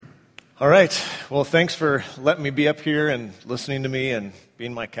All right. Well, thanks for letting me be up here and listening to me and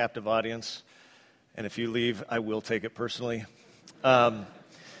being my captive audience. And if you leave, I will take it personally. No,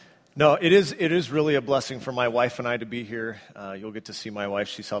 it is really a blessing for my wife and I to be here. You'll get to see my wife.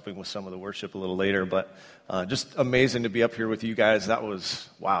 She's helping with some of the worship a little later. But just amazing to be up here with you guys. That was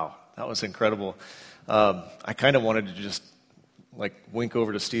incredible. I kind of wanted to just wink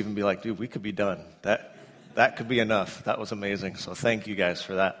over to Steve and be like, dude, we could be done. That could be enough. That was amazing. So thank you guys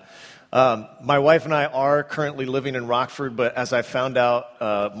for that. My wife and I are currently living in Rockford, but as I found out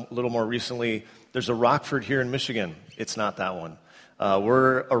a little more recently, there's a Rockford here in Michigan. It's not that one.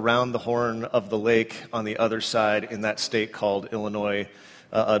 We're around the horn of the lake on the other side in that state called Illinois,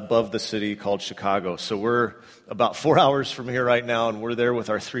 above the city called Chicago. So we're about 4 hours from here right now, and we're there with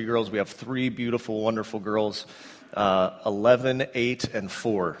our 3 girls. We have 3 beautiful, wonderful girls, 11, 8, and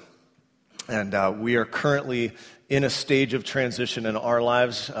 4. And we are currently in a stage of transition in our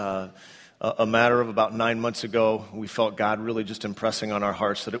lives. A matter of about 9 months ago, we felt God really just impressing on our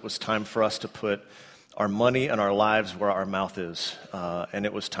hearts that it was time for us to put our money and our lives where our mouth is. And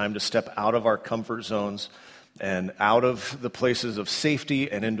it was time to step out of our comfort zones and out of the places of safety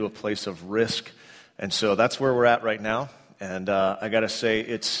and into a place of risk. And so that's where we're at right now. And I got to say,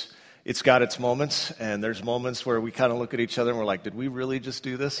 it's got its moments. And there's moments where we kind of look at each other and we're like, did we really just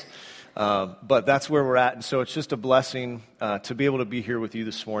do this? But that's where we're at, and so it's just a blessing to be able to be here with you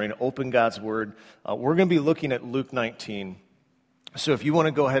this morning, open God's Word. We're going to be looking at Luke 19, so if you want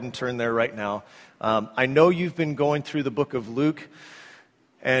to go ahead and turn there right now. I know you've been going through the book of Luke,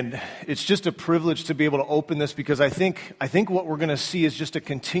 and it's just a privilege to be able to open this because I think what we're going to see is just a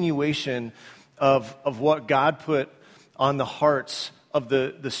continuation of what God put on the hearts of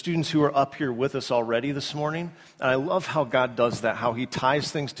the students who are up here with us already this morning. And I love how God does that, how he ties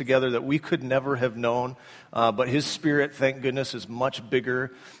things together that we could never have known. But his Spirit, thank goodness, is much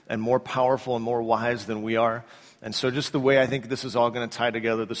bigger and more powerful and more wise than we are. And so just the way I think this is all going to tie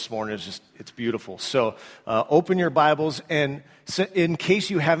together this morning is just, it's beautiful. So open your Bibles, and in case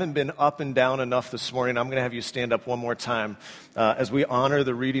you haven't been up and down enough this morning, I'm going to have you stand up one more time as we honor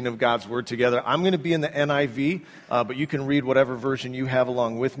the reading of God's Word together. I'm going to be in the NIV, but you can read whatever version you have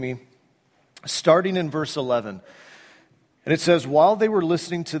along with me. Starting in verse 11. And it says, while they were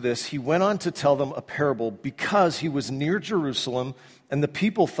listening to this, he went on to tell them a parable because he was near Jerusalem and the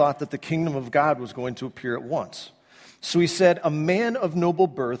people thought that the kingdom of God was going to appear at once. So he said, a man of noble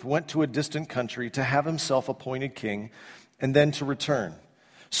birth went to a distant country to have himself appointed king and then to return.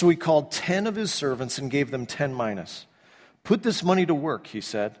 So he called 10 of his servants and gave them 10 minas. Put this money to work, he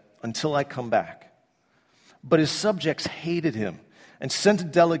said, until I come back. But his subjects hated him and sent a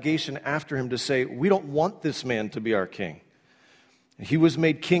delegation after him to say, we don't want this man to be our king. He was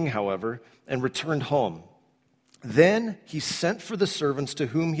made king, however, and returned home. Then he sent for the servants to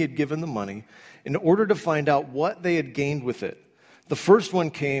whom he had given the money in order to find out what they had gained with it. The first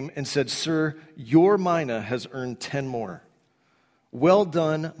one came and said, sir, your mina has earned 10 more. Well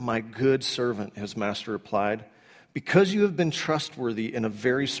done, my good servant, his master replied. Because you have been trustworthy in a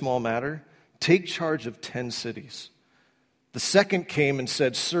very small matter, take charge of 10 cities. The second came and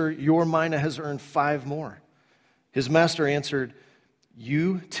said, sir, your mina has earned 5 more. His master answered,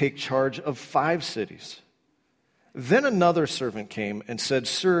 you take charge of 5 cities. Then another servant came and said,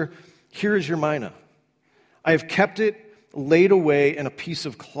 sir, here is your mina. I have kept it laid away in a piece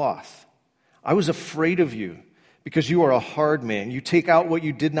of cloth. I was afraid of you because you are a hard man. You take out what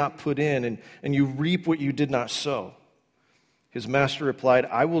you did not put in, and you reap what you did not sow. His master replied,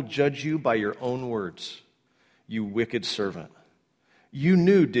 I will judge you by your own words, you wicked servant. You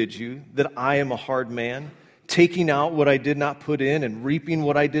knew, did you, that I am a hard man, taking out what I did not put in and reaping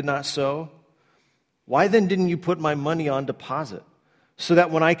what I did not sow? Why then didn't you put my money on deposit, so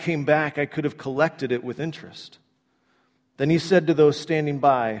that when I came back I could have collected it with interest? Then he said to those standing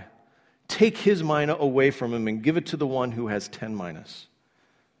by, take his mina away from him and give it to the one who has 10 minas.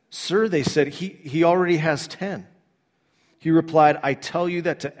 Sir, they said, he already has 10. He replied, I tell you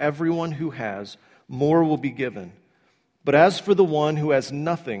that to everyone who has, more will be given. But as for the one who has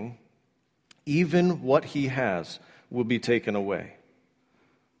nothing, even what he has will be taken away.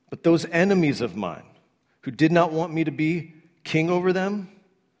 But those enemies of mine, who did not want me to be king over them,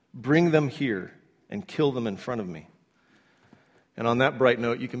 bring them here and kill them in front of me. And on that bright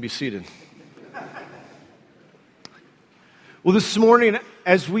note, you can be seated. Well, this morning,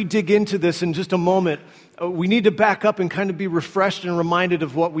 as we dig into this in just a moment, we need to back up and kind of be refreshed and reminded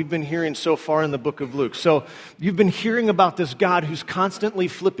of what we've been hearing so far in the book of Luke. So you've been hearing about this God who's constantly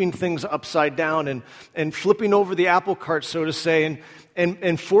flipping things upside down and flipping over the apple cart, so to say,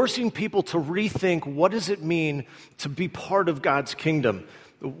 and forcing people to rethink what does it mean to be part of God's kingdom.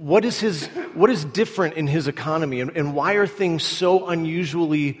 What is different in his economy, and why are things so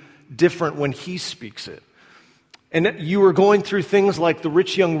unusually different when he speaks it? And you were going through things like the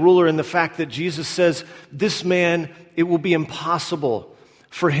rich young ruler and the fact that Jesus says, this man, it will be impossible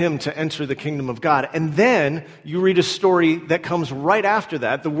for him to enter the kingdom of God. And then you read a story that comes right after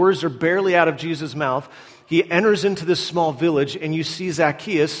that. The words are barely out of Jesus' mouth. He enters into this small village, and you see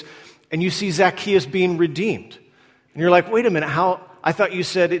Zacchaeus, being redeemed. And you're like, wait a minute, how? I thought you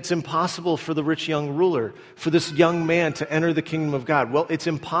said it's impossible for the rich young ruler, for this young man to enter the kingdom of God. Well, it's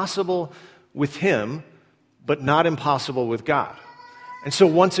impossible with him, but not impossible with God. And so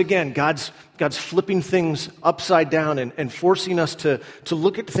once again, God's flipping things upside down and forcing us to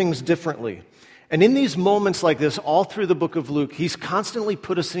look at things differently. And in these moments like this, all through the book of Luke, he's constantly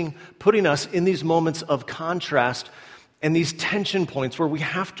putting us in these moments of contrast and these tension points where we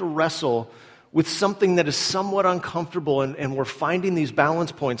have to wrestle with something that is somewhat uncomfortable, and we're finding these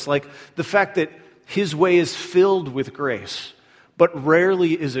balance points, like the fact that his way is filled with grace, but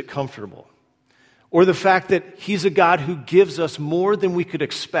rarely is it comfortable. Or the fact that he's a God who gives us more than we could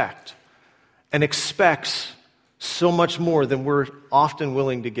expect and expects so much more than we're often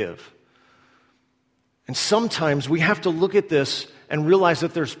willing to give. And sometimes we have to look at this and realize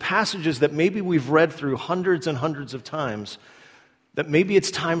that there's passages that maybe we've read through hundreds and hundreds of times that maybe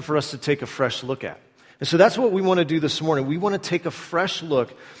it's time for us to take a fresh look at. And so that's what we want to do this morning. We want to take a fresh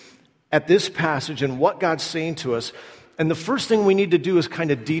look at this passage and what God's saying to us. And the first thing we need to do is kind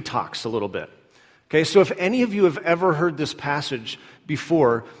of detox a little bit. Okay, so if any of you have ever heard this passage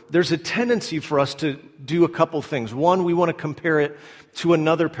before, there's a tendency for us to do a couple things. One, we want to compare it to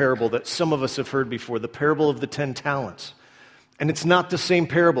another parable that some of us have heard before, the parable of the 10 talents. And it's not the same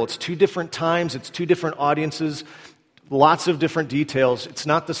parable. It's two different times, it's two different audiences, lots of different details. It's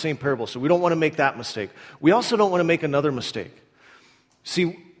not the same parable, so we don't want to make that mistake. We also don't want to make another mistake.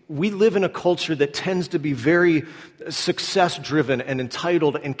 See, we live in a culture that tends to be very success-driven and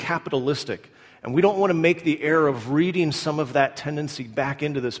entitled and capitalistic. And we don't want to make the error of reading some of that tendency back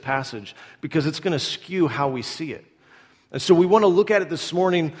into this passage because it's going to skew how we see it. And so we want to look at it this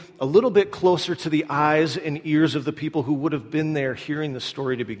morning a little bit closer to the eyes and ears of the people who would have been there hearing the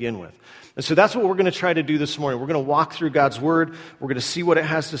story to begin with. And so that's what we're going to try to do this morning. We're going to walk through God's Word. We're going to see what it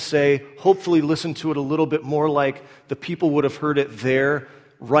has to say, hopefully listen to it a little bit more like the people would have heard it there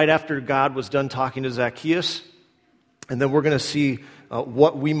right after God was done talking to Zacchaeus. And then we're going to see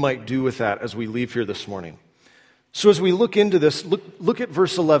what we might do with that as we leave here this morning. So as we look into this, look at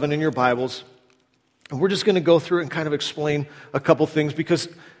verse 11 in your Bibles. And we're just going to go through and kind of explain a couple things because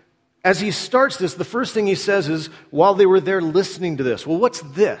as he starts this, the first thing he says is, while they were there listening to this. Well, what's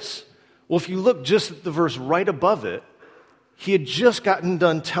this? Well, if you look just at the verse right above it, he had just gotten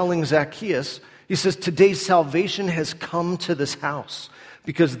done telling Zacchaeus, he says, today's salvation has come to this house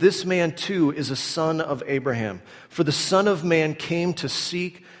because this man too is a son of Abraham. For the Son of Man came to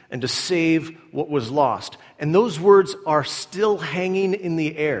seek and to save what was lost. And those words are still hanging in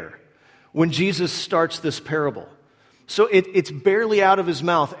the air when Jesus starts this parable. So it's barely out of his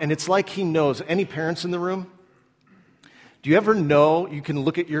mouth, and it's like he knows. Any parents in the room? Do you ever know you can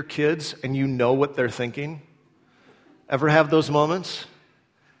look at your kids and you know what they're thinking? Ever have those moments?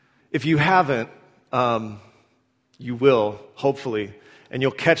 If you haven't, you will, hopefully, and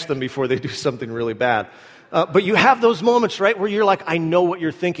you'll catch them before they do something really bad. But you have those moments, right, where you're like, I know what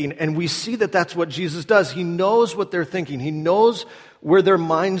you're thinking. And we see that that's what Jesus does. He knows what they're thinking. He knows where their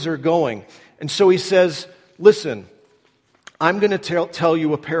minds are going. And so he says, listen, I'm going to tell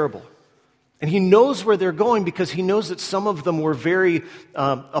you a parable. And he knows where they're going because he knows that some of them were very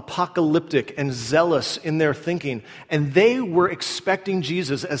apocalyptic and zealous in their thinking. And they were expecting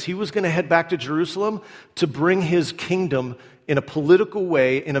Jesus, as he was going to head back to Jerusalem, to bring his kingdom in a political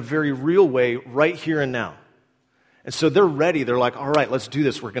way, in a very real way, right here and now. And so they're ready. They're like, all right, let's do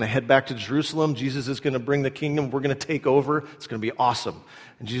this. We're going to head back to Jerusalem. Jesus is going to bring the kingdom. We're going to take over. It's going to be awesome.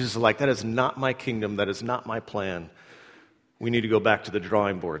 And Jesus is like, that is not my kingdom. That is not my plan. We need to go back to the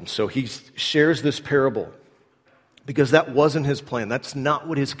drawing board. And so he shares this parable because that wasn't his plan. That's not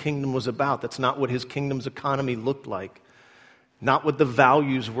what his kingdom was about. That's not what his kingdom's economy looked like. Not what the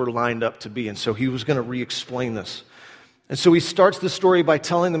values were lined up to be. And so he was going to re-explain this. And so he starts the story by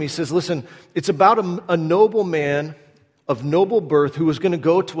telling them, he says, listen, it's about a noble man of noble birth who was going to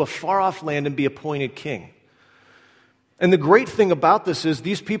go to a far-off land and be appointed king. And the great thing about this is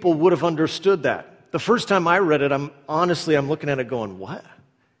these people would have understood that. The first time I read it, I'm looking at it going, what?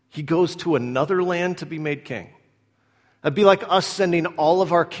 He goes to another land to be made king? That'd be like us sending all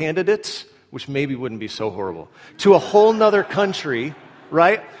of our candidates, which maybe wouldn't be so horrible, to a whole nother country,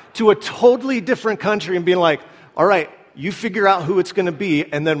 right? To a totally different country and being like, all right, you figure out who it's going to be,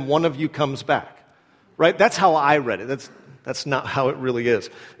 and then one of you comes back. Right? That's how I read it. That's not how it really is.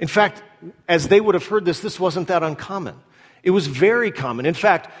 In fact, as they would have heard this wasn't that uncommon. It was very common. In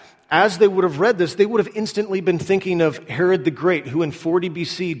fact, as they would have read this, they would have instantly been thinking of Herod the Great, who in 40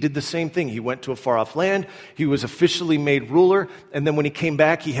 BC did the same thing. He went to a far-off land, he was officially made ruler, and then when he came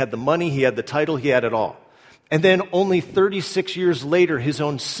back, he had the money, he had the title, he had it all. And then only 36 years later, his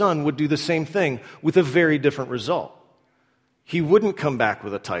own son would do the same thing with a very different result. He wouldn't come back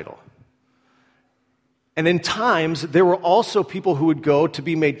with a title. And in times, there were also people who would go to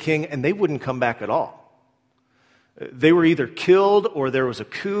be made king, and they wouldn't come back at all. They were either killed, or there was a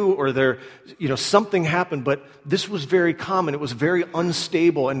coup, or something happened, but this was very common. It was very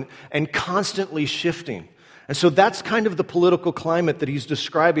unstable and constantly shifting. And so that's kind of the political climate that he's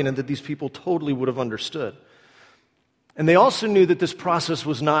describing and that these people totally would have understood. And they also knew that this process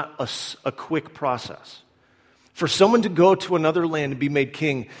was not a quick process. For someone to go to another land and be made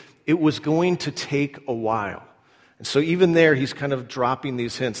king, it was going to take a while. And so even there, he's kind of dropping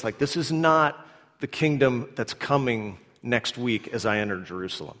these hints, like this is not the kingdom that's coming next week as I enter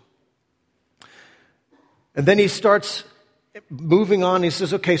Jerusalem. And then he starts moving on. He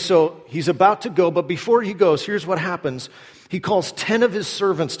says, okay, so he's about to go, but before he goes, here's what happens. He calls 10 of his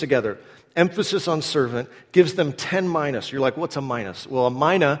servants together. Emphasis on servant, gives them 10 minas. You're like, what's a minas? Well, a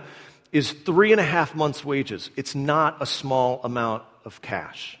mina is 3.5 months' wages. It's not a small amount of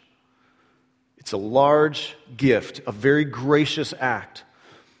cash. It's a large gift, a very gracious act.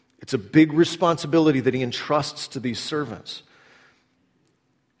 It's a big responsibility that he entrusts to these servants.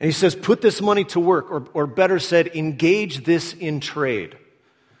 And he says, put this money to work, or better said, engage this in trade.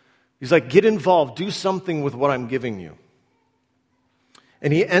 He's like, get involved, do something with what I'm giving you.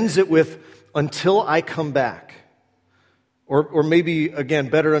 And he ends it with, until I come back. Or maybe, again,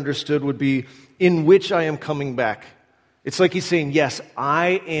 better understood would be, in which I am coming back. It's like he's saying, yes,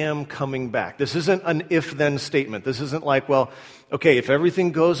 I am coming back. This isn't an if-then statement. This isn't like, well, okay, if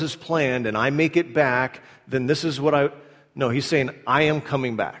everything goes as planned and I make it back, then this is what I... No, he's saying, I am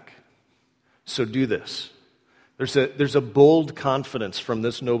coming back. So do this. There's a bold confidence from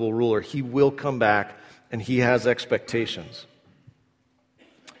this noble ruler. He will come back, and he has expectations.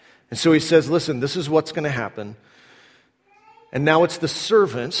 And so he says, listen, this is what's going to happen. And now it's the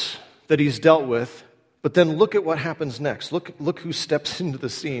servants that he's dealt with. But then look at what happens next. Look who steps into the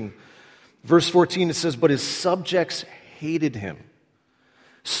scene. Verse 14, it says, but his subjects hated him.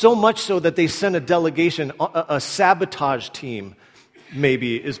 So much so that they sent a delegation, a sabotage team,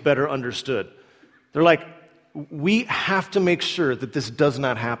 maybe is better understood. They're like, we have to make sure that this does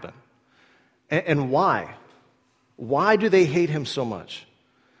not happen. And why? Why do they hate him so much?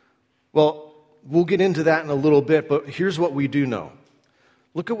 Well, we'll get into that in a little bit, but here's what we do know.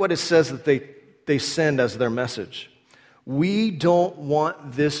 Look at what it says that they send as their message. We don't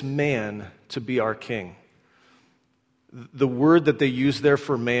want this man to be our king. The word that they use there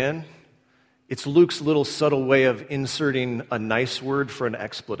for man, it's Luke's little subtle way of inserting a nice word for an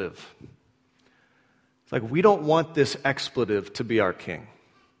expletive. It's like, we don't want this expletive to be our king.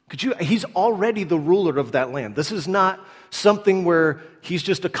 He's already the ruler of that land. This is not something where he's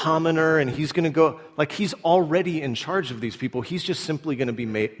just a commoner and he's going to go, like he's already in charge of these people. He's just simply going to be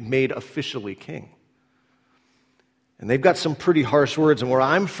made officially king. And they've got some pretty harsh words. And where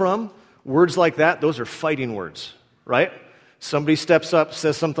I'm from, words like that, those are fighting words, right? Somebody steps up,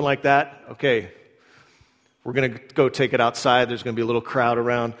 says something like that. Okay, we're going to go take it outside. There's going to be a little crowd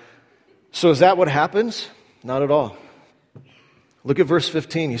around. So is that what happens? Not at all. Look at verse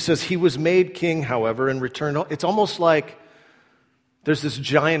 15. He says, he was made king, however, in return. It's almost like there's this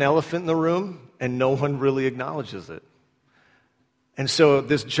giant elephant in the room and no one really acknowledges it. And so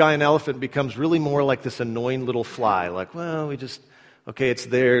this giant elephant becomes really more like this annoying little fly. Like, well, okay, it's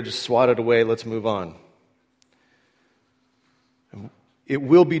there, just swat it away, let's move on. It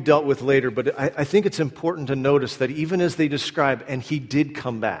will be dealt with later, but I think it's important to notice that even as they describe, and he did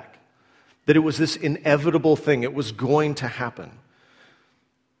come back, that it was this inevitable thing. It was going to happen.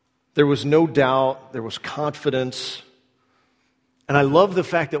 There was no doubt. There was confidence. And I love the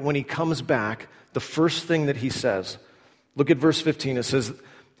fact that when he comes back, the first thing that he says, look at verse 15. It says,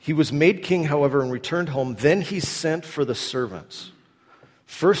 he was made king, however, and returned home. Then he sent for the servants.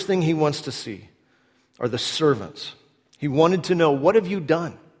 First thing he wants to see are the servants. He wanted to know, what have you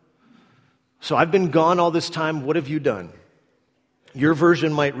done? So I've been gone all this time. What have you done? Your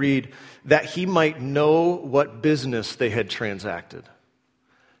version might read, that he might know what business they had transacted.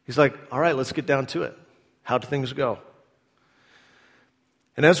 He's like, all right, let's get down to it. How do things go?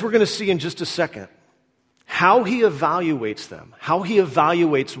 And as we're going to see in just a second, how he evaluates them, how he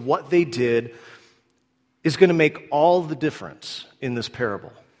evaluates what they did, is going to make all the difference in this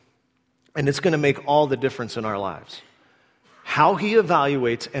parable. And it's going to make all the difference in our lives. How he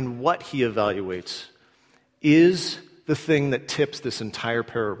evaluates and what he evaluates is the thing that tips this entire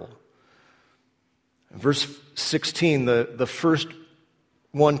parable. In verse 16, the first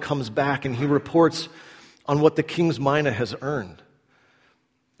one comes back and he reports on what the king's mina has earned.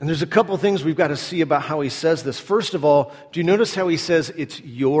 And there's a couple things we've got to see about how he says this. First of all, do you notice how he says it's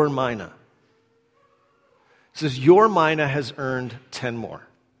your mina? He says, your mina has earned 10 more.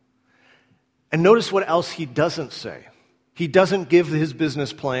 And notice what else he doesn't say. He doesn't give his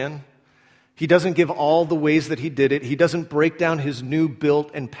business plan. He doesn't give all the ways that he did it. He doesn't break down his new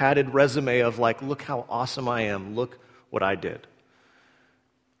built and padded resume of like, look how awesome I am. Look what I did.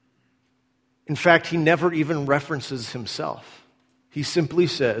 In fact, he never even references himself. He simply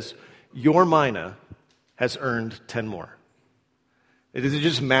says, your mina has earned 10 more. Did it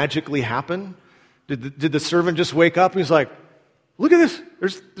just magically happen? Did the servant just wake up and he's like, look at this,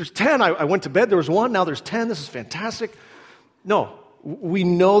 there's 10. I went to bed, there was 1, now there's 10. This is fantastic. No, we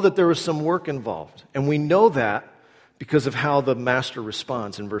know that there was some work involved. And we know that because of how the master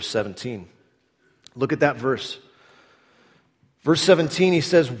responds in verse 17. Look at that verse. Verse 17, he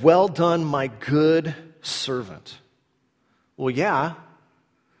says, well done, my good servant. Well, yeah.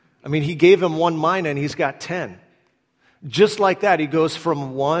 I mean, he gave him 1 mina and he's got 10. Just like that, he goes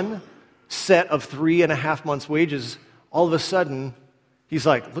from 1 set of 3.5 months' wages. All of a sudden, he's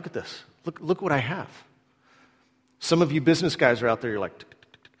like, look at this. Look what I have. Some of you business guys are out there, you're like,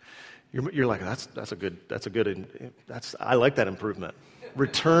 I like that improvement.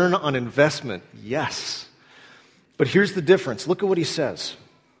 Return on investment, yes. But here's the difference. Look at what he says.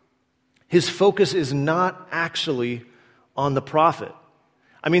 His focus is not actually on the profit.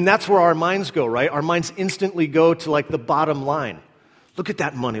 I mean, that's where our minds go, right? Our minds instantly go to like the bottom line. Look at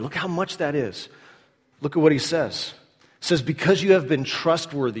that money. Look how much that is. Look at what he says. It says, because you have been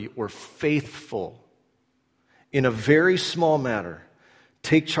trustworthy or faithful in a very small matter,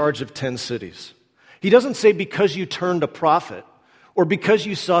 take charge of 10 cities. He doesn't say because you turned a profit or because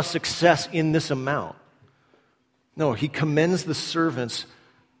you saw success in this amount. No, he commends the servants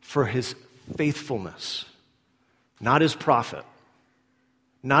for his faithfulness, not his profit,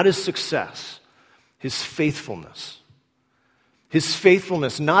 not his success, his faithfulness. His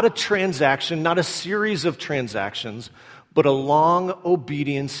faithfulness, not a transaction, not a series of transactions, but a long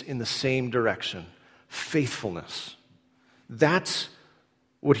obedience in the same direction. Faithfulness. That's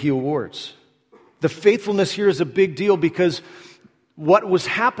what he awards. The faithfulness here is a big deal because what was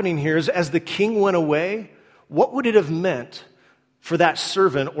happening here is as the king went away, what would it have meant for that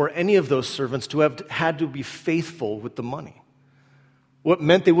servant or any of those servants to have had to be faithful with the money? What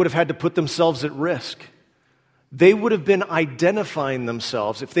meant they would have had to put themselves at risk. They would have been identifying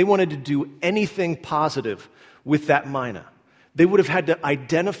themselves, if they wanted to do anything positive with that mina, they would have had to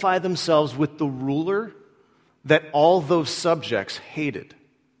identify themselves with the ruler that all those subjects hated.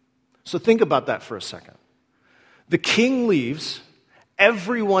 So think about that for a second. The king leaves,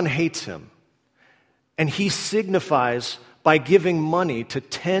 everyone hates him, and he signifies by giving money to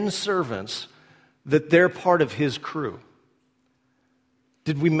 10 servants that they're part of his crew.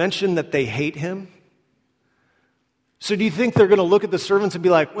 Did we mention that they hate him? So do you think they're going to look at the servants and be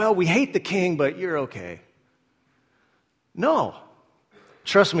like, well, we hate the king, but you're okay? No.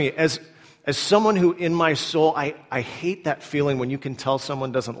 Trust me, as someone who in my soul, I hate that feeling when you can tell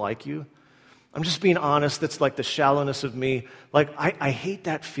someone doesn't like you. I'm just being honest. That's like the shallowness of me. Like, I hate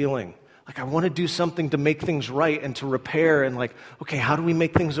that feeling. Like, I want to do something to make things right and to repair and like, okay, how do we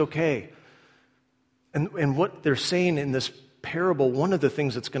make things okay? And what they're saying in this parable, one of the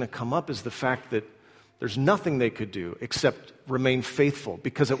things that's going to come up is the fact that there's nothing they could do except remain faithful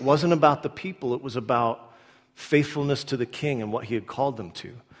because it wasn't about the people, it was about faithfulness to the king and what he had called them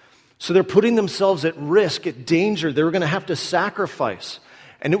to. So they're putting themselves at risk, at danger. They were going to have to sacrifice.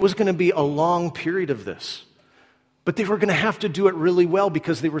 And it was going to be a long period of this. But they were going to have to do it really well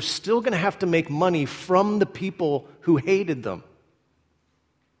because they were still going to have to make money from the people who hated them.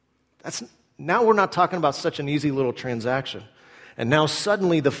 Now we're not talking about such an easy little transaction. And now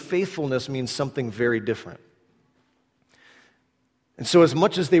suddenly the faithfulness means something very different. And so as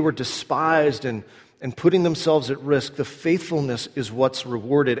much as they were despised and putting themselves at risk, the faithfulness is what's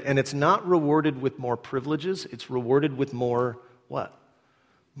rewarded. And it's not rewarded with more privileges. It's rewarded with more what?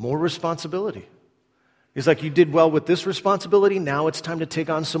 More responsibility. He's like, you did well with this responsibility. Now it's time to take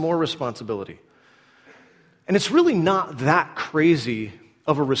on some more responsibility. And it's really not that crazy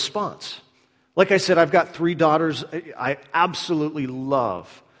of a response. Like I said, I've got 3 daughters. I absolutely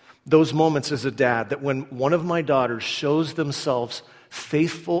love those moments as a dad that when one of my daughters shows themselves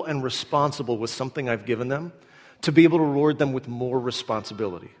faithful and responsible with something I've given them, to be able to reward them with more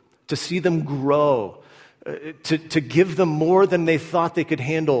responsibility, to see them grow, to give them more than they thought they could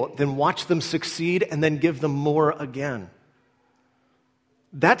handle, then watch them succeed and then give them more again.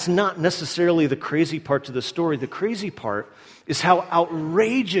 That's not necessarily the crazy part to the story. The crazy part is how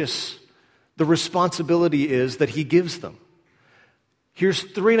outrageous the responsibility is that he gives them. Here's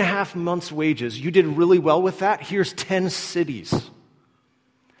 3.5 months' wages. You did really well with that. Here's 10 cities.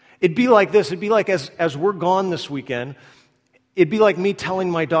 It'd be like this. It'd be like as we're gone this weekend, it'd be like me telling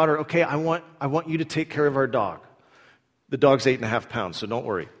my daughter, okay, I want you to take care of our dog. The dog's 8.5 pounds, so don't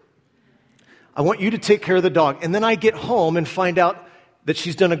worry. I want you to take care of the dog. And then I get home and find out that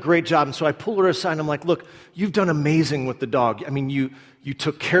she's done a great job. And so I pull her aside and I'm like, look, you've done amazing with the dog. I mean, you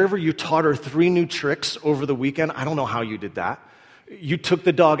took care of her. You taught her 3 new tricks over the weekend. I don't know how you did that. You took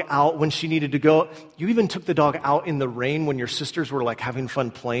the dog out when she needed to go. You even took the dog out in the rain when your sisters were like having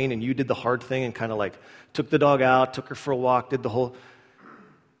fun playing, and you did the hard thing and kind of like took the dog out, took her for a walk, did the whole,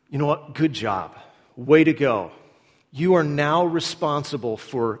 you know what? Good job. Way to go. You are now responsible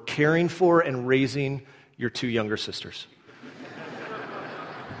for caring for and raising your 2 younger sisters.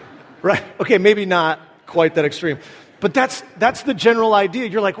 Right? Okay, maybe not quite that extreme. But that's the general idea.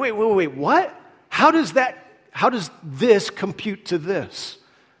 You're like, wait, what? How does this compute to this?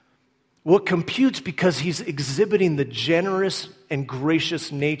 Well, it computes because he's exhibiting the generous and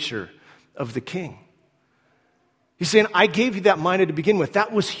gracious nature of the king. He's saying, I gave you that mina to begin with.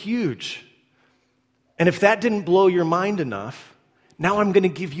 That was huge. And if that didn't blow your mind enough, now I'm going to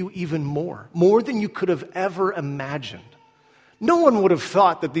give you even more than you could have ever imagined. No one would have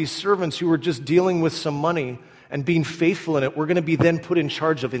thought that these servants who were just dealing with some money and being faithful in it were going to be then put in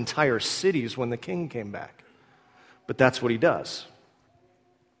charge of entire cities when the king came back. But that's what he does.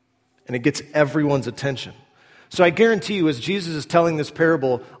 And it gets everyone's attention. So I guarantee you, as Jesus is telling this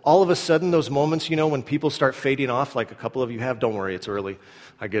parable, all of a sudden those moments, when people start fading off, like a couple of you have, don't worry, it's early,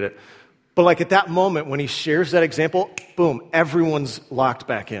 I get it. But like at that moment when he shares that example, boom, everyone's locked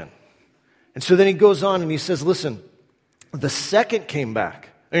back in. And so then he goes on and he says, listen, the second came back.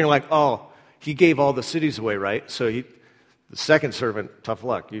 And you're like, oh, he gave all the cities away, right? So the second servant, tough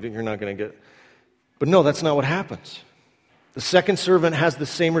luck, you're not going to get. But no, that's not what happens. The second servant has the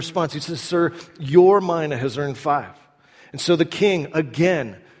same response. He says, sir, your mina has earned 5. And so the king,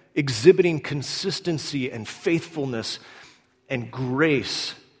 again, exhibiting consistency and faithfulness and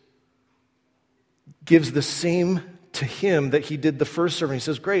grace, gives the same to him that he did the first servant. He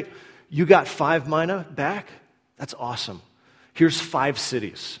says, great, you got 5 mina back? That's awesome. Here's 5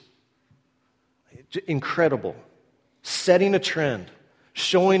 cities. Incredible. Setting a trend,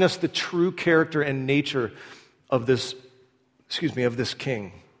 showing us the true character and nature of this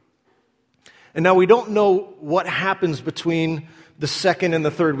king. And now we don't know what happens between the second and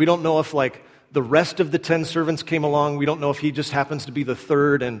the third. We don't know if like the rest of the 10 servants came along. We don't know if he just happens to be the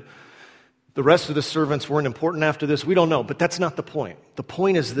third and the rest of the servants weren't important after this. We don't know, but that's not the point. The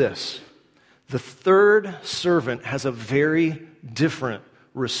point is this. The third servant has a very different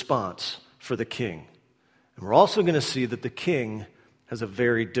response for the king. And we're also going to see that the king has a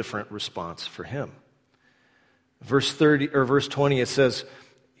very different response for him. Verse 20, he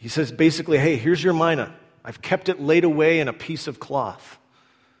says basically, hey, here's your mina. I've kept it laid away in a piece of cloth.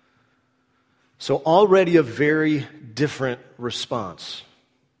 So already a very different response.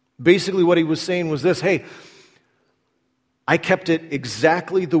 Basically what he was saying was this, hey, I kept it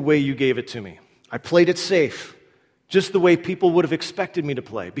exactly the way you gave it to me. I played it safe, just the way people would have expected me to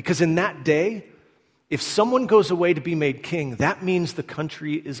play. Because in that day, if someone goes away to be made king, that means the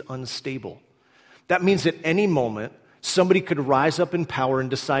country is unstable. That means at any moment, somebody could rise up in power and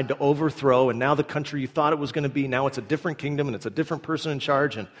decide to overthrow, and now the country you thought it was going to be, now it's a different kingdom, and it's a different person in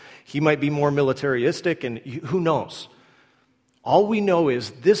charge, and he might be more militaristic, and who knows? All we know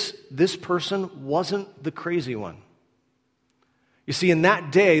is this person wasn't the crazy one. You see, in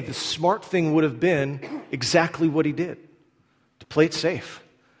that day, the smart thing would have been exactly what he did, to play it safe.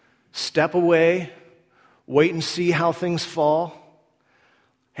 Step away, wait and see how things fall.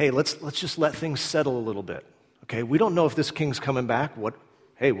 Hey, let's just let things settle a little bit. Okay, we don't know if this king's coming back. What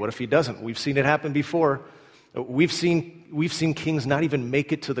if he doesn't? We've seen it happen before. We've seen kings not even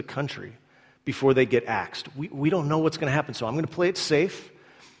make it to the country before they get axed. We don't know what's going to happen, so I'm going to play it safe.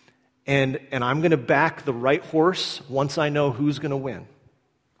 And I'm going to back the right horse once I know who's going to win,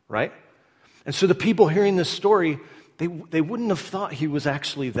 right? And so the people hearing this story, they wouldn't have thought he was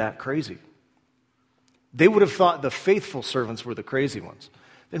actually that crazy. They would have thought the faithful servants were the crazy ones.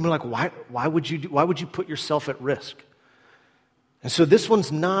 They'd be like, why would you put yourself at risk? And so this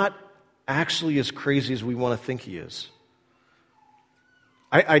one's not actually as crazy as we want to think he is.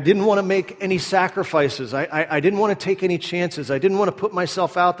 I didn't want to make any sacrifices. I didn't want to take any chances. I didn't want to put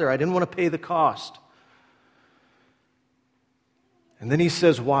myself out there. I didn't want to pay the cost. And then he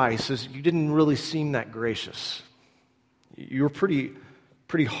says, why? He says, you didn't really seem that gracious. You were pretty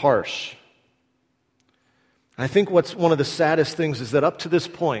harsh. And I think what's one of the saddest things is that up to this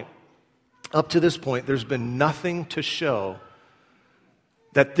point, there's been nothing to show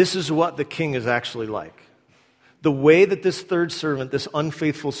that this is what the king is actually like. The way that this third servant, this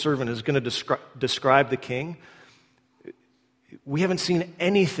unfaithful servant, is going to describe the king, we haven't seen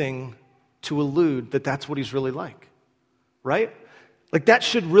anything to allude that that's what he's really like, right? Like that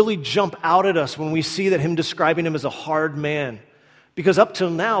should really jump out at us when we see that him describing him as a hard man. Because up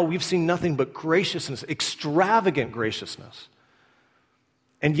till now, we've seen nothing but graciousness, extravagant graciousness.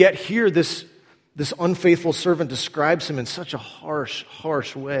 And yet here, this unfaithful servant describes him in such a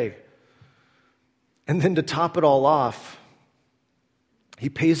harsh way. And then to top it all off, he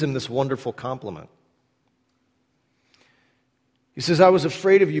pays him this wonderful compliment. He says, I was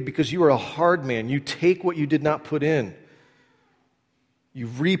afraid of you because you are a hard man. You take what you did not put in. You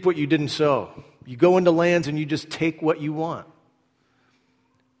reap what you didn't sow. You go into lands and you just take what you want.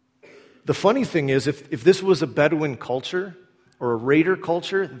 The funny thing is, if this was a Bedouin culture or a raider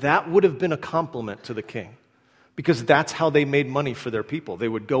culture, that would have been a compliment to the king. Because that's how they made money for their people. They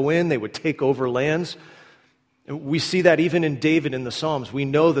would go in, they would take over lands. And we see that even in David in the Psalms. We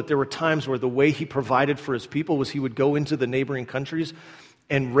know that there were times where the way he provided for his people was he would go into the neighboring countries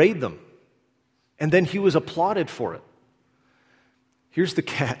and raid them. And then he was applauded for it. Here's the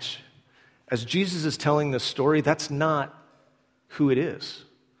catch. As Jesus is telling this story, that's not who it is.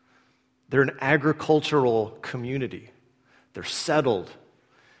 They're an agricultural community. They're settled.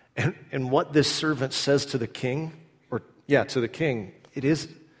 And what this servant says to the king, it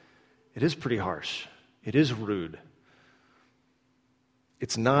is pretty harsh. It is rude.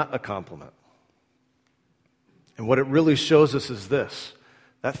 It's not a compliment. And what it really shows us is this.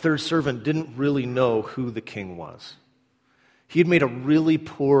 That third servant didn't really know who the king was. He had made a really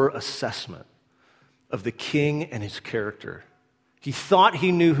poor assessment of the king and his character. He thought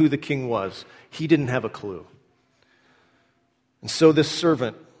he knew who the king was. He didn't have a clue. And so this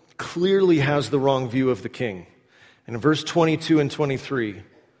servant clearly has the wrong view of the king. And in verse 22 and 23,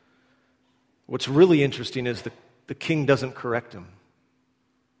 what's really interesting is the king doesn't correct him.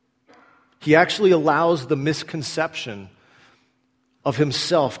 He actually allows the misconception of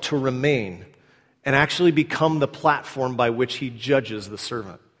himself to remain and actually become the platform by which he judges the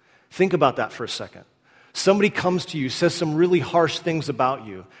servant. Think about that for a second. Somebody comes to you, says some really harsh things about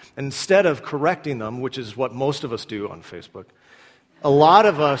you, and instead of correcting them, which is what most of us do on Facebook, a lot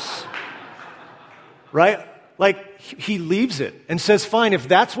of us, right? Like, he leaves it and says, fine, if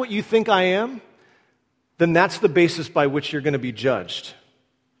that's what you think I am, then that's the basis by which you're going to be judged.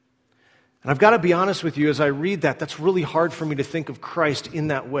 And I've got to be honest with you, as I read that, that's really hard for me to think of Christ in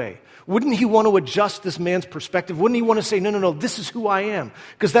that way. Wouldn't he want to adjust this man's perspective? Wouldn't he want to say, no, this is who I am?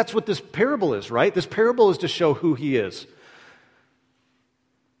 Because that's what this parable is, right? This parable is to show who he is.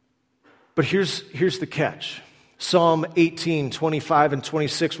 But here's the catch. Psalm 18, 25 and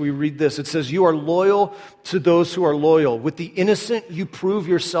 26, we read this. It says, you are loyal to those who are loyal. With the innocent, you prove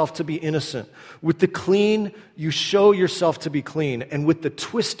yourself to be innocent. With the clean, you show yourself to be clean. And with the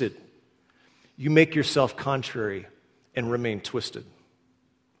twisted, you make yourself contrary and remain twisted.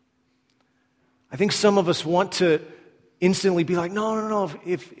 I think some of us want to instantly be like, no.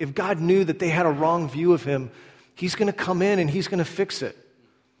 If God knew that they had a wrong view of him, he's going to come in and he's going to fix it.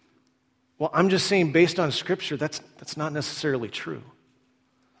 Well, I'm just saying, based on Scripture, that's not necessarily true.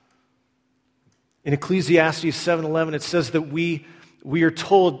 In Ecclesiastes 7:11, it says that we are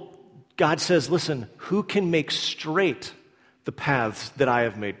told, God says, listen, who can make straight the paths that I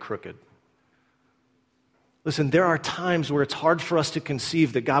have made crooked? Listen, there are times where it's hard for us to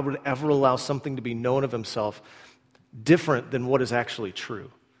conceive that God would ever allow something to be known of himself different than what is actually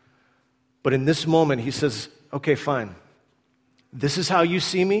true. But in this moment, he says, okay, fine. This is how you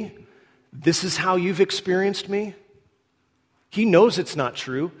see me. This is how you've experienced me. He knows it's not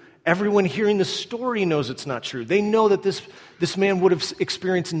true. Everyone hearing the story knows it's not true. They know that this man would have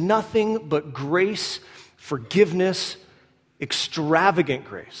experienced nothing but grace, forgiveness, extravagant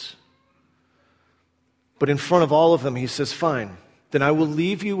grace. But in front of all of them, he says, fine, then I will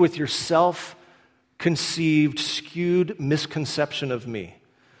leave you with your self-conceived, skewed misconception of me.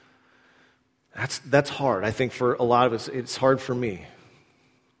 That's hard. I think for a lot of us, it's hard for me.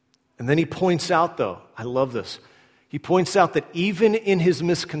 And then he points out, though, I love this. He points out that even in his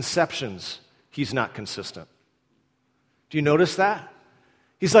misconceptions, he's not consistent. Do you notice that?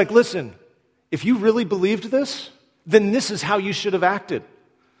 He's like, listen, if you really believed this, then this is how you should have acted.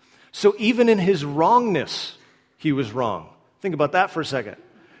 So even in his wrongness, he was wrong. Think about that for a second.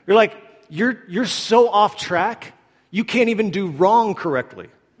 You're like, you're so off track, you can't even do wrong correctly.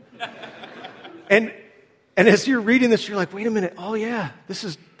 And as you're reading this, you're like, wait a minute, oh yeah, this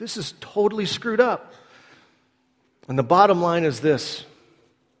is totally screwed up. And the bottom line is this: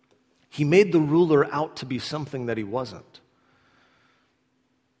 he made the ruler out to be something that he wasn't.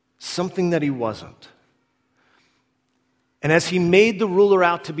 Something that he wasn't. And as he made the ruler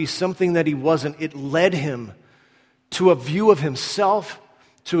out to be something that he wasn't, it led him to a view of himself,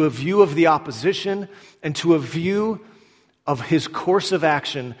 to a view of the opposition, and to a view of his course of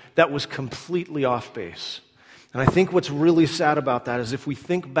action that was completely off base. And I think what's really sad about that is if we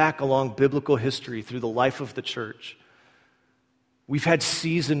think back along biblical history through the life of the church, we've had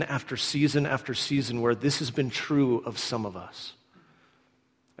season after season after season where this has been true of some of us.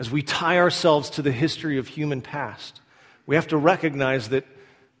 As we tie ourselves to the history of human past, we have to recognize that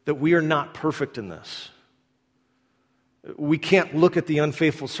we are not perfect in this. We can't look at the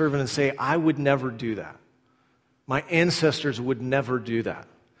unfaithful servant and say, I would never do that. My ancestors would never do that.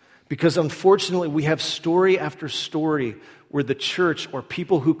 Because unfortunately, we have story after story where the church or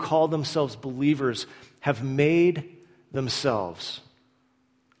people who call themselves believers have made themselves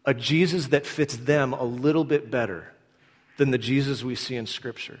a Jesus that fits them a little bit better than the Jesus we see in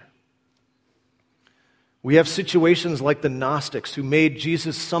Scripture. We have situations like the Gnostics who made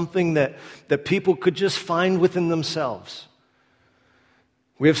Jesus something that people could just find within themselves.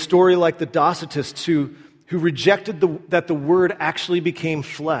 We have story like the Docetists who rejected that the Word actually became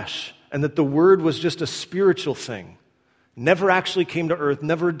flesh and that the Word was just a spiritual thing. Never actually came to earth,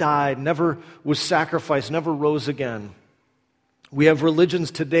 never died, never was sacrificed, never rose again. We have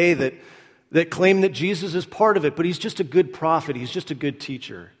religions today that claim that Jesus is part of it, but he's just a good prophet, he's just a good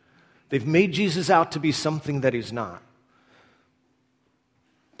teacher. They've made Jesus out to be something that he's not.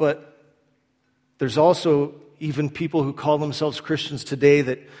 But there's also even people who call themselves Christians today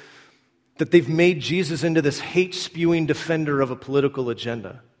that they've made Jesus into this hate-spewing defender of a political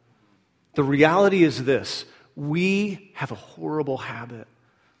agenda. The reality is this: we have a horrible habit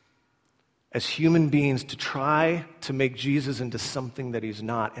as human beings to try to make Jesus into something that he's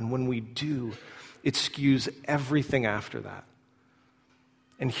not. And when we do, it skews everything after that.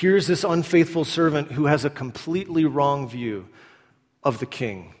 And here's this unfaithful servant who has a completely wrong view of the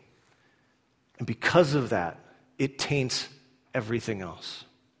king. And because of that, it taints everything else.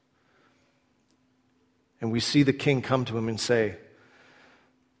 And we see the king come to him and say,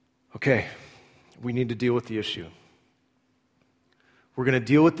 okay, we need to deal with the issue. We're going to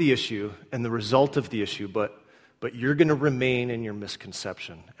deal with the issue and the result of the issue, but you're going to remain in your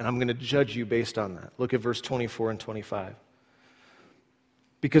misconception. And I'm going to judge you based on that. Look at verse 24 and 25.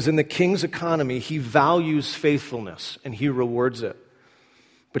 Because in the king's economy, he values faithfulness and he rewards it.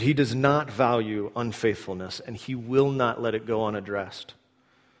 But he does not value unfaithfulness and he will not let it go unaddressed.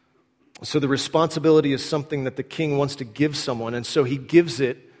 So the responsibility is something that the king wants to give someone, and so he gives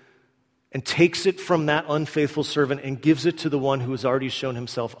it and takes it from that unfaithful servant and gives it to the one who has already shown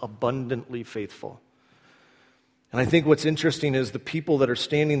himself abundantly faithful. And I think what's interesting is the people that are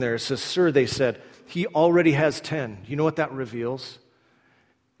standing there, it says, sir, they said, he already has 10. You know what that reveals?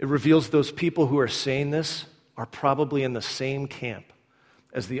 It reveals those people who are saying this are probably in the same camp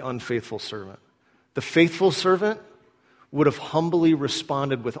as the unfaithful servant. The faithful servant would have humbly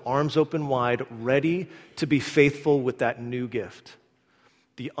responded with arms open wide, ready to be faithful with that new gift.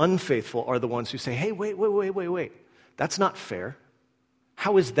 The unfaithful are the ones who say, hey, wait. That's not fair.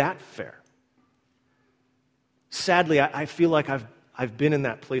 How is that fair? Sadly, I feel like I've been in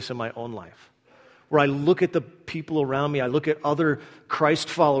that place in my own life, where I look at the people around me, I look at other Christ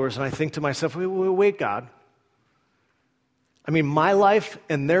followers, and I think to myself, wait, God. I mean, my life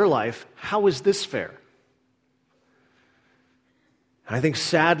and their life, how is this fair? And I think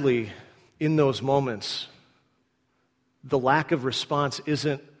sadly, in those moments, the lack of response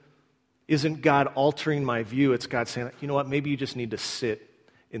isn't God altering my view, it's God saying, you know what, maybe you just need to sit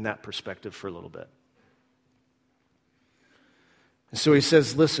in that perspective for a little bit. And so he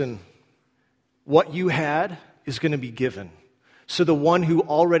says, listen, what you had is going to be given. So the one who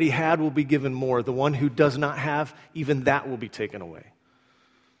already had will be given more. The one who does not have, even that will be taken away.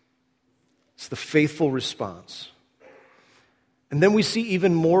 It's the faithful response. And then we see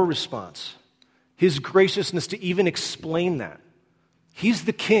even more response. His graciousness to even explain that. He's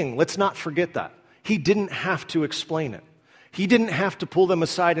the king. Let's not forget that. He didn't have to explain it. He didn't have to pull them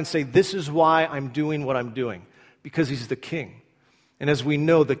aside and say, this is why I'm doing what I'm doing. Because he's the king. And as we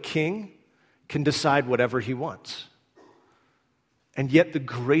know, the king can decide whatever he wants. And yet the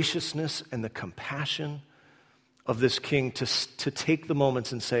graciousness and the compassion of this king to take the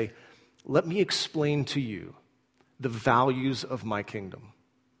moments and say, let me explain to you the values of my kingdom.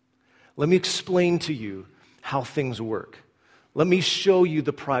 Let me explain to you how things work. Let me show you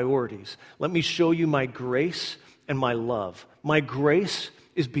the priorities. Let me show you my grace and my love. My grace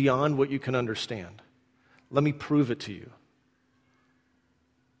is beyond what you can understand. Let me prove it to you.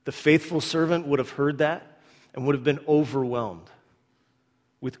 The faithful servant would have heard that and would have been overwhelmed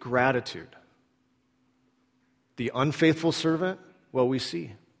with gratitude. The unfaithful servant, well, we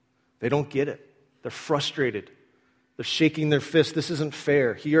see. They don't get it. They're frustrated. They're shaking their fists. This isn't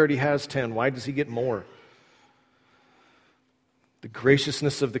fair. He already has 10. Why does he get more? The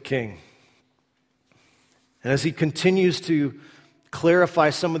graciousness of the king. And as he continues to clarify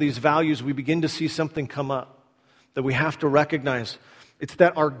some of these values, we begin to see something come up that we have to recognize. It's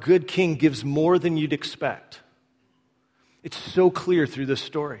that our good king gives more than you'd expect. It's so clear through this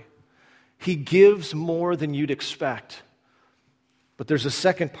story. He gives more than you'd expect. But there's a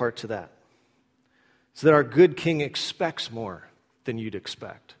second part to that. It's that our good king expects more than you'd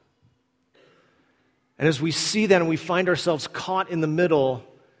expect. And as we see that and we find ourselves caught in the middle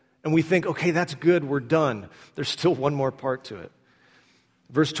and we think, okay, that's good, we're done. There's still one more part to it.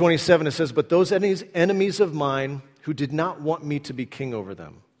 Verse 27, it says, but those enemies of mine who did not want me to be king over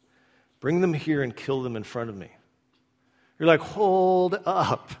them, bring them here and kill them in front of me. You're like, hold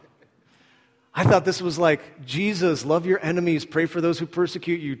up. I thought this was like, Jesus, love your enemies, pray for those who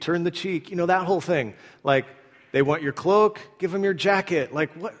persecute you, turn the cheek, that whole thing. Like, they want your cloak, give them your jacket.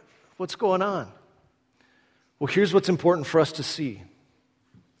 Like, what's going on? Well, here's what's important for us to see.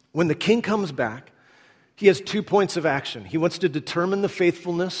 When the king comes back, he has 2 points of action. He wants to determine the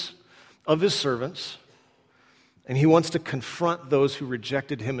faithfulness of his servants, and he wants to confront those who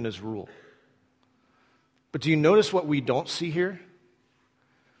rejected him and his rule. But do you notice what we don't see here?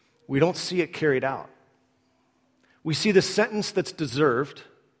 We don't see it carried out. We see the sentence that's deserved,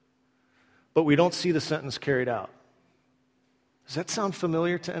 but we don't see the sentence carried out. Does that sound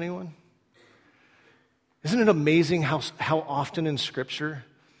familiar to anyone? Isn't it amazing how often in Scripture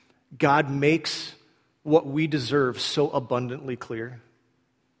God makes what we deserve so abundantly clear?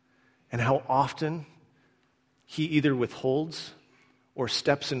 And how often he either withholds or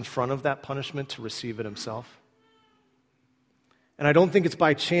steps in front of that punishment to receive it himself? And I don't think it's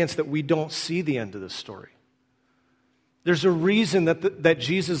by chance that we don't see the end of this story. There's a reason that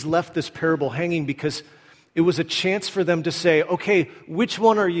Jesus left this parable hanging, because it was a chance for them to say, okay, which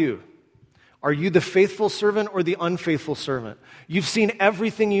one are you? Are you the faithful servant or the unfaithful servant? You've seen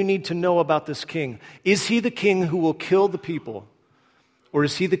everything you need to know about this king. Is he the king who will kill the people? Or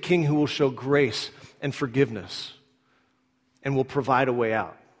is he the king who will show grace and forgiveness and will provide a way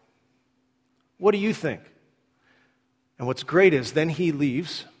out? What do you think? And what's great is then he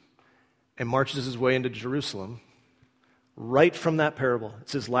leaves and marches his way into Jerusalem right from that parable.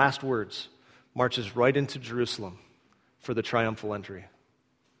 It's his last words. Marches right into Jerusalem for the triumphal entry.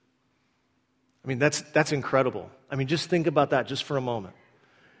 I mean, that's incredible. I mean, just think about that just for a moment.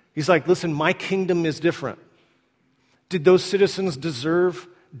 He's like, listen, my kingdom is different. Did those citizens deserve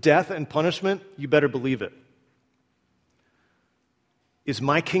death and punishment? You better believe it. Is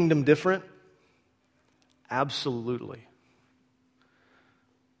my kingdom different? Absolutely.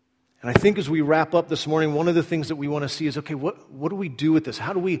 And I think as we wrap up this morning, one of the things that we want to see is, okay, what do we do with this?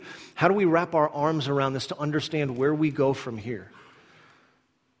 How do we wrap our arms around this to understand where we go from here?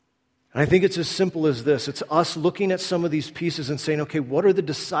 And I think it's as simple as this. It's us looking at some of these pieces and saying, okay, what are the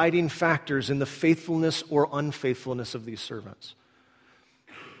deciding factors in the faithfulness or unfaithfulness of these servants?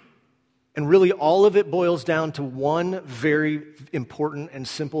 And really all of it boils down to one very important and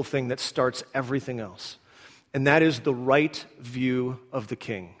simple thing that starts everything else. And that is the right view of the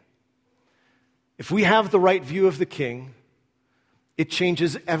king. If we have the right view of the king, it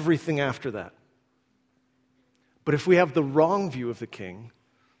changes everything after that. But if we have the wrong view of the king,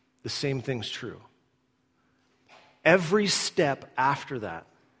 the same thing's true. Every step after that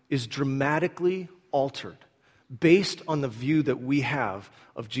is dramatically altered based on the view that we have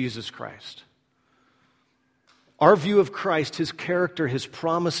of Jesus Christ. Our view of Christ, his character, his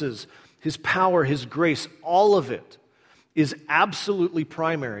promises, his power, his grace, all of it is absolutely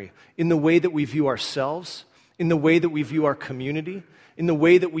primary in the way that we view ourselves, in the way that we view our community, in the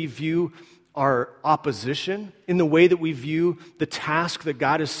way that we view our opposition, in the way that we view the task that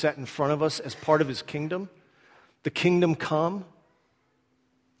God has set in front of us as part of his kingdom. The kingdom come,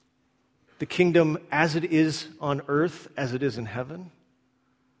 the kingdom as it is on earth, as it is in heaven.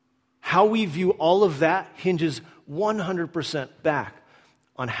 How we view all of that hinges 100% back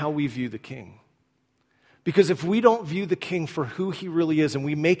on how we view the king. Because if we don't view the king for who he really is and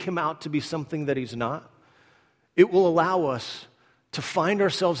we make him out to be something that he's not, It will allow us to find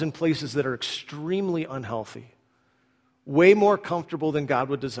ourselves in places that are extremely unhealthy, way more comfortable than God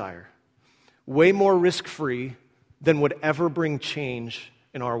would desire, way more risk-free than would ever bring change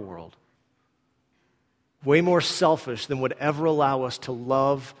in our world, way more selfish than would ever allow us to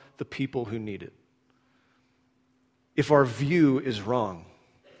love the people who need it. If our view is wrong,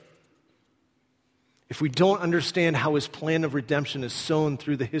 if we don't understand how his plan of redemption is sown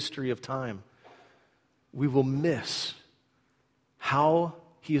through the history of time, we will miss how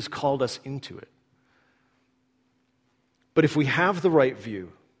he has called us into it. But if we have the right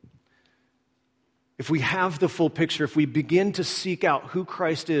view, if we have the full picture, if we begin to seek out who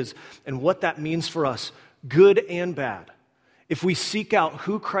Christ is and what that means for us, good and bad, if we seek out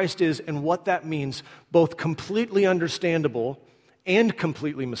who Christ is and what that means, both completely understandable and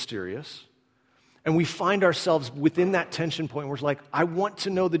completely mysterious, and we find ourselves within that tension point where it's like, I want to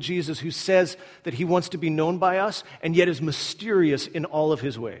know the Jesus who says that he wants to be known by us and yet is mysterious in all of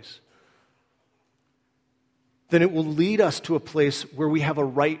his ways, then it will lead us to a place where we have a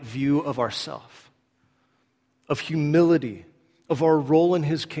right view of ourselves, of humility, of our role in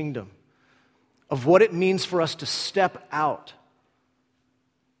his kingdom, of what it means for us to step out,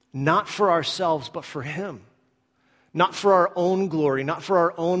 not for ourselves, but for him. Not for our own glory, not for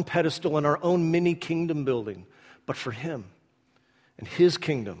our own pedestal and our own mini kingdom building, but for him and his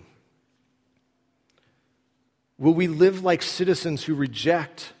kingdom. Will we live like citizens who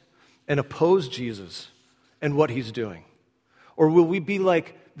reject and oppose Jesus and what he's doing? Or will we be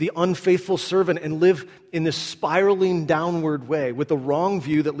like the unfaithful servant and live in this spiraling downward way with the wrong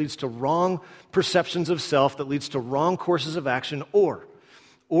view that leads to wrong perceptions of self, that leads to wrong courses of action? Or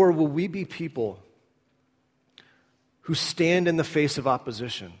will we be people who stand in the face of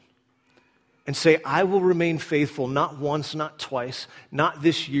opposition and say, I will remain faithful, not once, not twice, not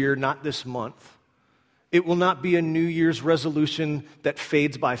this year, not this month. It will not be a New Year's resolution that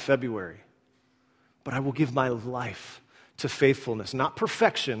fades by February, but I will give my life to faithfulness, not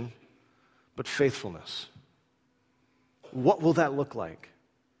perfection, but faithfulness. What will that look like?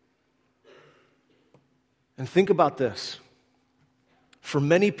 And think about this. For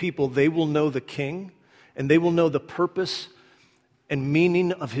many people, they will know the King and they will know the purpose and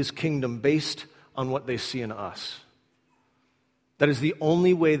meaning of his kingdom based on what they see in us. That is the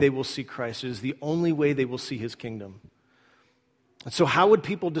only way they will see Christ. It is the only way they will see his kingdom. And so how would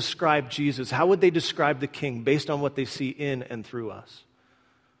people describe Jesus? How would they describe the King based on what they see in and through us?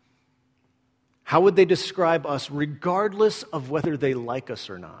 How would they describe us regardless of whether they like us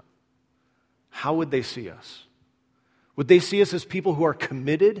or not? How would they see us? Would they see us as people who are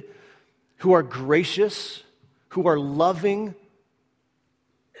committed, who are gracious, who are loving,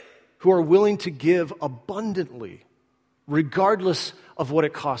 who are willing to give abundantly, regardless of what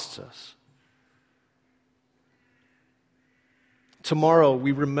it costs us? Tomorrow,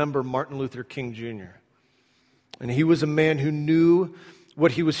 we remember Martin Luther King Jr. And he was a man who knew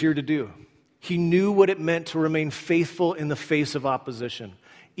what he was here to do. He knew what it meant to remain faithful in the face of opposition,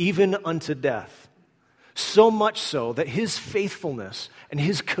 even unto death. So much so that his faithfulness and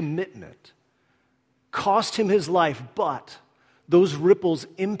his commitment cost him his life, but those ripples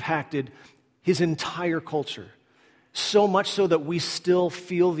impacted his entire culture. So much so that we still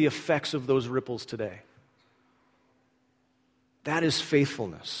feel the effects of those ripples today. That is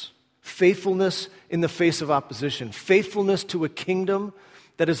faithfulness. Faithfulness in the face of opposition. Faithfulness to a kingdom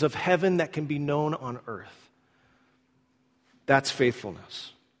that is of heaven that can be known on earth. That's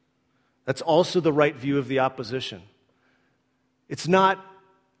faithfulness. That's also the right view of the opposition. It's not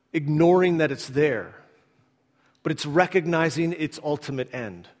ignoring that it's there, but it's recognizing its ultimate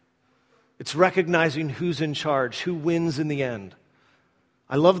end. It's recognizing who's in charge, who wins in the end.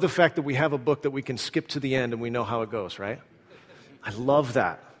 I love the fact that we have a book that we can skip to the end and we know how it goes, right? I love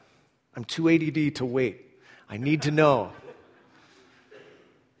that. I'm too ADD to wait. I need to know.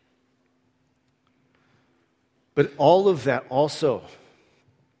 But all of that also,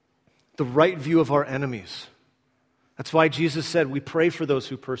 the right view of our enemies. That's why Jesus said, we pray for those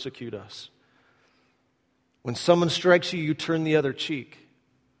who persecute us. When someone strikes you, you turn the other cheek.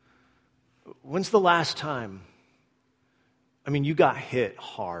 When's the last time, you got hit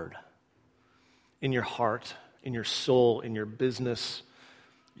hard in your heart, in your soul, in your business,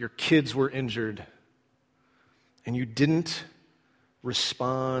 your kids were injured, and you didn't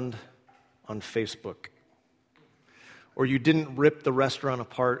respond on Facebook? Or you didn't rip the restaurant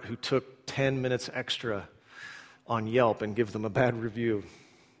apart who took 10 minutes extra on Yelp and give them a bad review?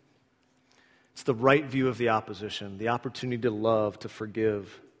 It's the right view of the opposition, the opportunity to love, to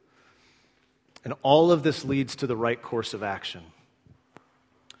forgive. And all of this leads to the right course of action.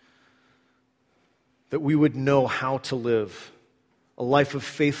 that we would know how to live a life of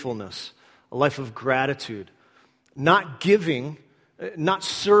faithfulness, a life of gratitude, not giving, not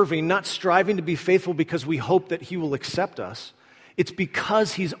serving, not striving to be faithful because we hope that he will accept us. It's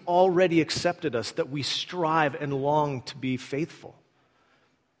because he's already accepted us that we strive and long to be faithful.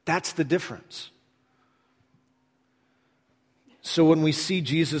 That's the difference. So when we see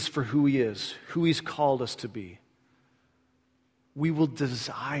Jesus for who he is, who he's called us to be, we will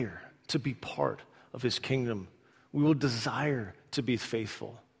desire to be part of his kingdom. We will desire to be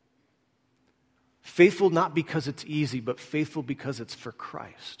faithful. Faithful not because it's easy, but faithful because it's for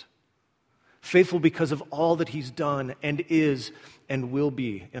Christ. Faithful because of all that he's done and is and will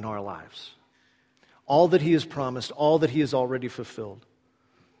be in our lives. All that he has promised, all that he has already fulfilled.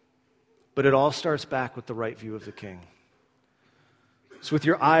 But it all starts back with the right view of the King. So with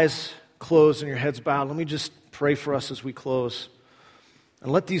your eyes closed and your heads bowed, let me just pray for us as we close.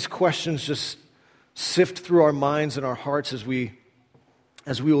 And let these questions just sift through our minds and our hearts as we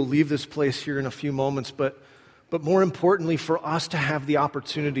will leave this place here in a few moments. But more importantly, for us to have the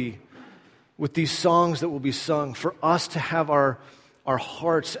opportunity with these songs that will be sung, for us to have our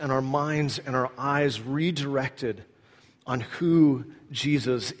hearts and our minds and our eyes redirected on who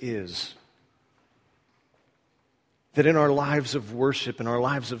Jesus is. That in our lives of worship, in our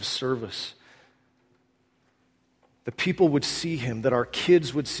lives of service, the people would see him, that our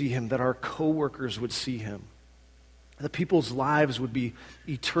kids would see him, that our coworkers would see him. That people's lives would be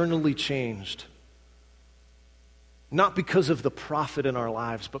eternally changed. Not because of the profit in our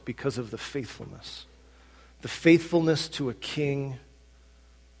lives, but because of the faithfulness. The faithfulness to a king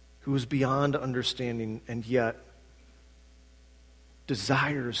who is beyond understanding and yet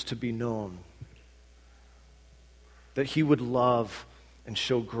desires to be known. That he would love and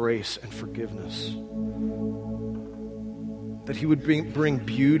show grace and forgiveness. That he would bring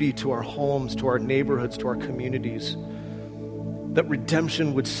beauty to our homes, to our neighborhoods, to our communities. That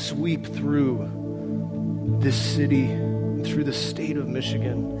redemption would sweep through this city and through the state of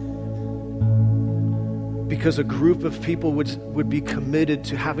Michigan. Because a group of people would be committed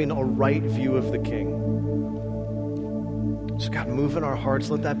to having a right view of the King. So God, move in our hearts.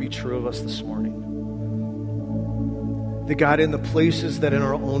 Let that be true of us this morning. That God, in the places that in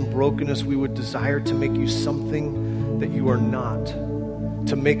our own brokenness we would desire to make you something that you are not,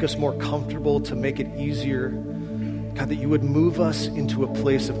 to make us more comfortable, to make it easier. God, that you would move us into a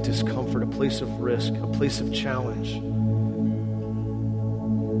place of discomfort, a place of risk, a place of challenge,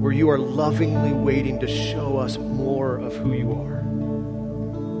 where you are lovingly waiting to show us more of who you are,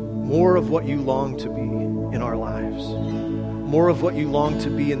 more of what you long to be in our lives, more of what you long to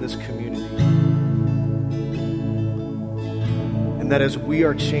be in this community. And that as we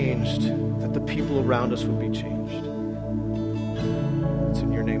are changed, that the people around us would be changed. It's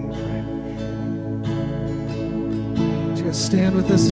in your name we pray. Would you guys stand with us?